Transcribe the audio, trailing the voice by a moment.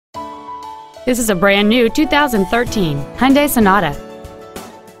This is a brand new 2013 Hyundai Sonata.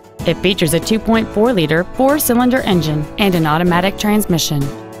 It features a 2.4-liter four-cylinder engine and an automatic transmission.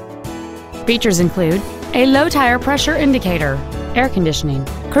 Features include a low tire pressure indicator, air conditioning,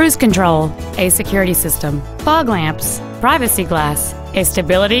 cruise control, a security system, fog lamps, privacy glass, a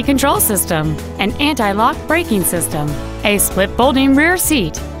stability control system, an anti-lock braking system, a split folding rear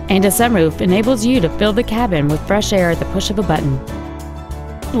seat, and a sunroof enables you to fill the cabin with fresh air at the push of a button.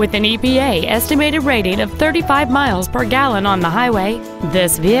 With an EPA estimated rating of 35 miles per gallon on the highway,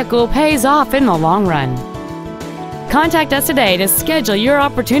 this vehicle pays off in the long run. Contact us today to schedule your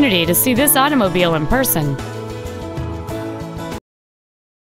opportunity to see this automobile in person.